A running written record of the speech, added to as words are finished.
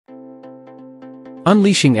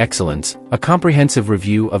Unleashing Excellence, a comprehensive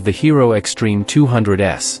review of the Hero Xtreme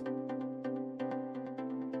 200S.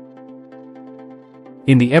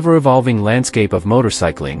 In the ever-evolving landscape of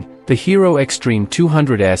motorcycling, the Hero Xtreme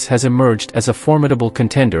 200S has emerged as a formidable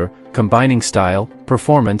contender, combining style,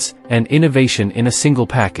 performance, and innovation in a single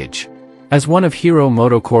package. As one of Hero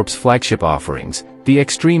MotoCorp's flagship offerings, the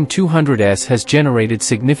Xtreme 200S has generated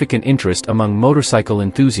significant interest among motorcycle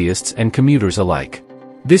enthusiasts and commuters alike.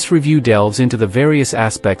 This review delves into the various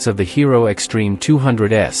aspects of the Hero Xtreme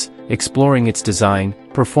 200S, exploring its design,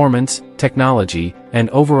 performance, technology, and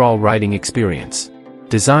overall riding experience.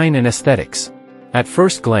 Design and aesthetics. At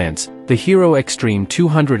first glance, the Hero Xtreme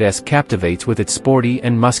 200S captivates with its sporty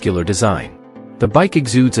and muscular design. The bike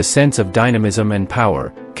exudes a sense of dynamism and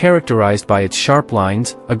power, characterized by its sharp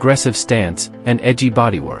lines, aggressive stance, and edgy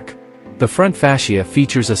bodywork. The front fascia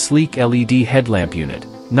features a sleek LED headlamp unit,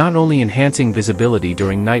 not only enhancing visibility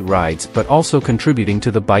during night rides but also contributing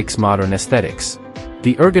to the bike's modern aesthetics.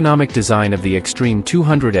 The ergonomic design of the Xtreme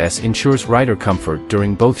 200S ensures rider comfort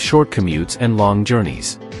during both short commutes and long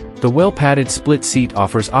journeys. The well-padded split seat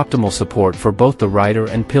offers optimal support for both the rider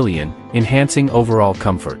and pillion, enhancing overall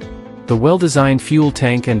comfort. The well-designed fuel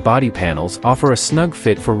tank and body panels offer a snug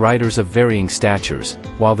fit for riders of varying statures,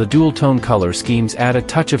 while the dual-tone color schemes add a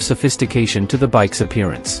touch of sophistication to the bike's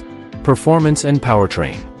appearance. Performance and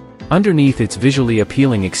powertrain. Underneath its visually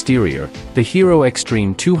appealing exterior, the Hero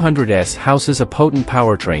Xtreme 200S houses a potent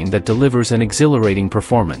powertrain that delivers an exhilarating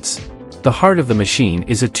performance. The heart of the machine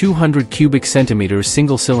is a 200 cubic centimeters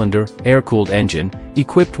single-cylinder, air-cooled engine,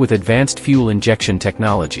 equipped with advanced fuel injection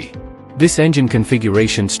technology. This engine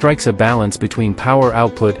configuration strikes a balance between power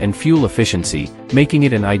output and fuel efficiency, making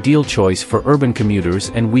it an ideal choice for urban commuters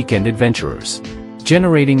and weekend adventurers.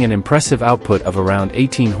 Generating an impressive output of around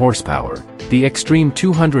 18 horsepower, the Xtreme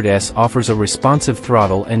 200S offers a responsive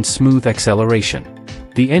throttle and smooth acceleration.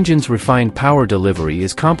 The engine's refined power delivery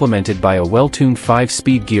is complemented by a well-tuned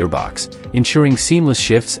 5-speed gearbox, ensuring seamless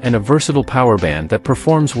shifts and a versatile power band that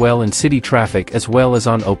performs well in city traffic as well as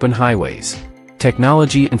on open highways.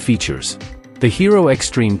 Technology and features. The Hero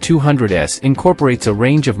Xtreme 200S incorporates a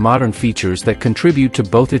range of modern features that contribute to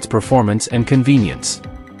both its performance and convenience.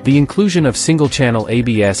 The inclusion of single-channel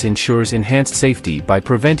ABS ensures enhanced safety by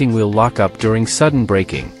preventing wheel lockup during sudden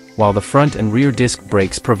braking, while the front and rear disc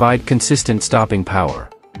brakes provide consistent stopping power.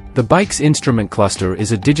 The bike's instrument cluster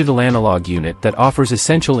is a digital analog unit that offers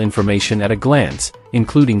essential information at a glance,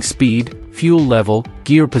 including speed, fuel level,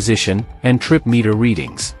 gear position, and trip meter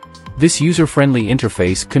readings. This user-friendly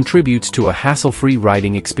interface contributes to a hassle-free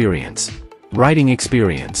riding experience. Riding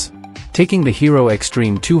experience. Taking the Hero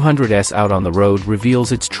Xtreme 200S out on the road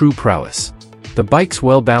reveals its true prowess. The bike's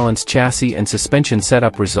well-balanced chassis and suspension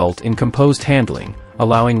setup result in composed handling,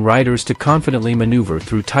 allowing riders to confidently maneuver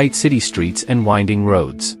through tight city streets and winding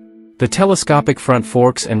roads. The telescopic front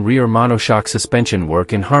forks and rear monoshock suspension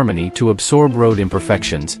work in harmony to absorb road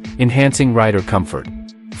imperfections, enhancing rider comfort.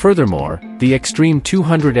 Furthermore, the Xtreme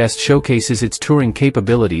 200S showcases its touring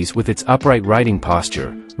capabilities with its upright riding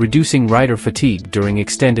posture, reducing rider fatigue during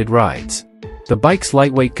extended rides. The bike's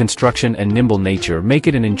lightweight construction and nimble nature make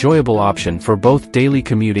it an enjoyable option for both daily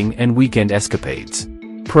commuting and weekend escapades.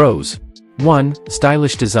 Pros. 1.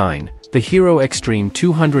 Stylish design. The Hero Xtreme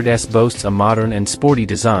 200S boasts a modern and sporty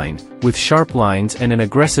design, with sharp lines and an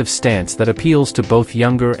aggressive stance that appeals to both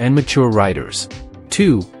younger and mature riders.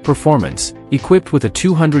 2. Performance. Equipped with a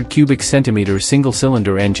 200 cubic centimeter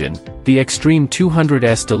single-cylinder engine, the Xtreme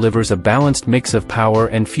 200S delivers a balanced mix of power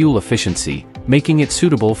and fuel efficiency, making it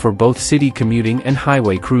suitable for both city commuting and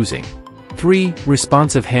highway cruising. 3.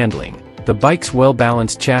 Responsive handling. The bike's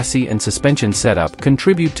well-balanced chassis and suspension setup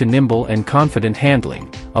contribute to nimble and confident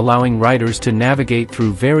handling, allowing riders to navigate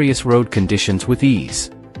through various road conditions with ease.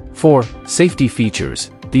 4. Safety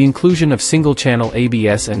features. The inclusion of single-channel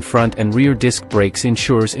ABS and front and rear disc brakes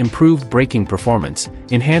ensures improved braking performance,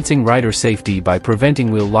 enhancing rider safety by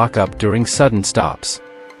preventing wheel lockup during sudden stops.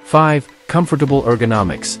 5. Comfortable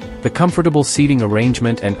ergonomics. The comfortable seating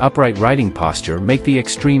arrangement and upright riding posture make the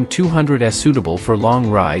Xtreme 200S suitable for long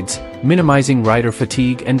rides, minimizing rider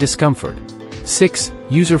fatigue and discomfort. 6.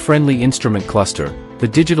 User-friendly instrument cluster. The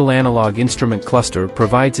digital analog instrument cluster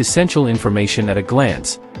provides essential information at a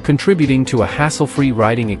glance, contributing to a hassle-free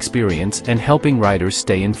riding experience and helping riders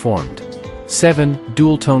stay informed. 7.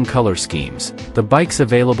 Dual-tone color schemes. The bike's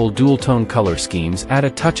available dual-tone color schemes add a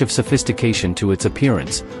touch of sophistication to its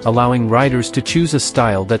appearance, allowing riders to choose a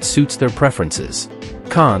style that suits their preferences.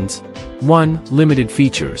 Cons. 1. Limited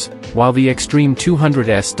features. While the Xtreme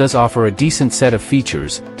 200S does offer a decent set of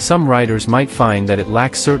features, some riders might find that it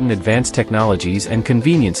lacks certain advanced technologies and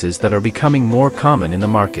conveniences that are becoming more common in the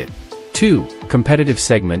market. 2. competitive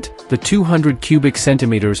segment, the 200 cubic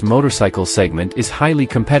centimeters motorcycle segment is highly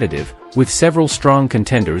competitive, with several strong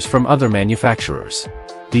contenders from other manufacturers.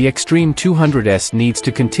 The Xtreme 200S needs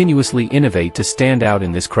to continuously innovate to stand out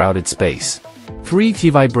in this crowded space. 3.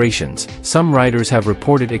 Vibrations. Some riders have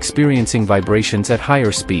reported experiencing vibrations at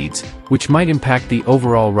higher speeds, which might impact the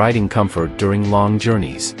overall riding comfort during long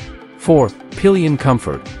journeys. 4. Pillion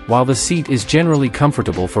comfort. While the seat is generally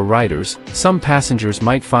comfortable for riders, some passengers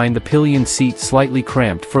might find the pillion seat slightly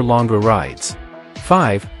cramped for longer rides.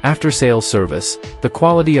 5. After-sales service. The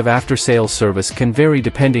quality of after-sales service can vary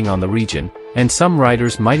depending on the region, and some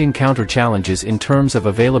riders might encounter challenges in terms of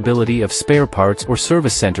availability of spare parts or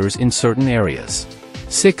service centers in certain areas.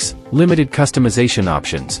 6. Limited customization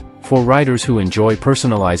options. For riders who enjoy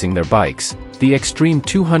personalizing their bikes, the Xtreme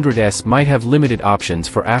 200S might have limited options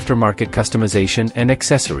for aftermarket customization and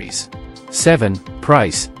accessories. 7.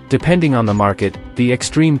 Price. Depending on the market, the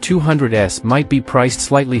Xtreme 200S might be priced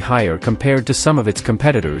slightly higher compared to some of its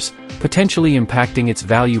competitors, potentially impacting its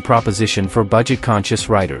value proposition for budget-conscious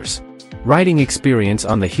riders. Riding experience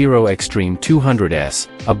on the Hero Xtreme 200S,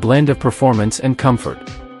 a blend of performance and comfort.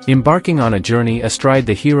 Embarking on a journey astride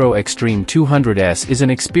the Hero Xtreme 200S is an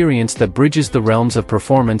experience that bridges the realms of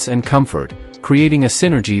performance and comfort, creating a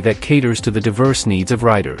synergy that caters to the diverse needs of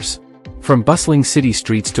riders. From bustling city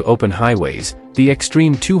streets to open highways, the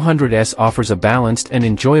Xtreme 200S offers a balanced and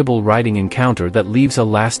enjoyable riding encounter that leaves a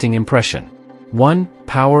lasting impression. 1.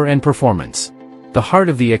 Power and performance. The heart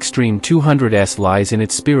of the Xtreme 200S lies in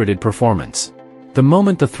its spirited performance. The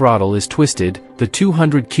moment the throttle is twisted, the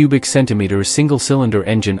 200 cubic centimeters single-cylinder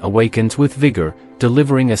engine awakens with vigor,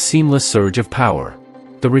 delivering a seamless surge of power.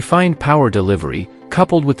 The refined power delivery,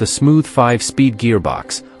 coupled with the smooth 5-speed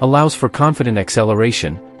gearbox, allows for confident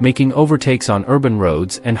acceleration, making overtakes on urban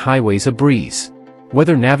roads and highways a breeze.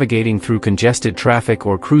 Whether navigating through congested traffic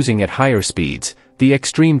or cruising at higher speeds, the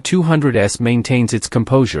Xtreme 200S maintains its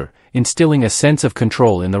composure, instilling a sense of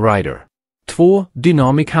control in the rider. 2.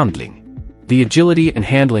 Dynamic handling. The agility and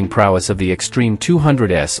handling prowess of the Xtreme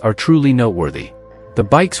 200S are truly noteworthy. The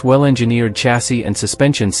bike's well-engineered chassis and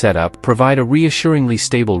suspension setup provide a reassuringly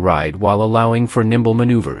stable ride while allowing for nimble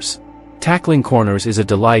maneuvers. Tackling corners is a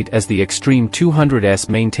delight as the Xtreme 200S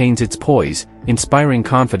maintains its poise, inspiring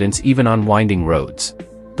confidence even on winding roads.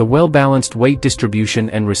 The well-balanced weight distribution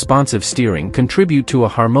and responsive steering contribute to a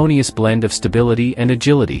harmonious blend of stability and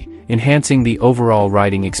agility, enhancing the overall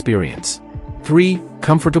riding experience. 3.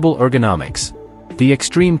 Comfortable ergonomics. The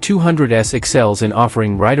Xtreme 200S excels in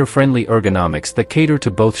offering rider-friendly ergonomics that cater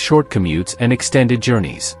to both short commutes and extended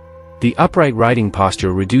journeys. The upright riding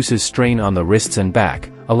posture reduces strain on the wrists and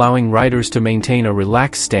back, allowing riders to maintain a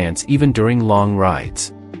relaxed stance even during long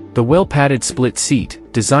rides. The well-padded split seat,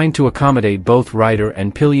 designed to accommodate both rider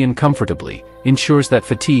and pillion comfortably, ensures that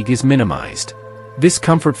fatigue is minimized. This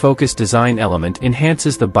comfort-focused design element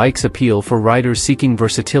enhances the bike's appeal for riders seeking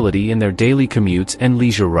versatility in their daily commutes and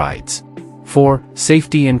leisure rides. 4.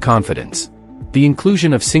 Safety and confidence. The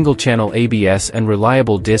inclusion of single-channel ABS and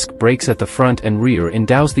reliable disc brakes at the front and rear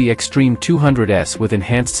endows the Xtreme 200S with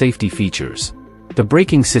enhanced safety features. The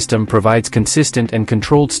braking system provides consistent and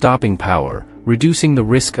controlled stopping power, reducing the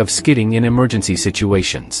risk of skidding in emergency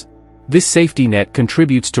situations. This safety net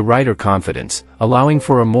contributes to rider confidence, allowing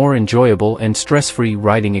for a more enjoyable and stress-free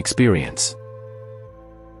riding experience.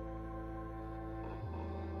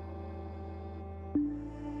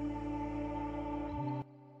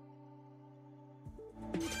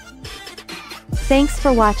 Thanks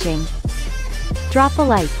for watching. Drop a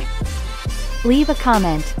like, leave a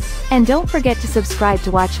comment, and don't forget to subscribe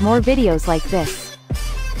to watch more videos like this.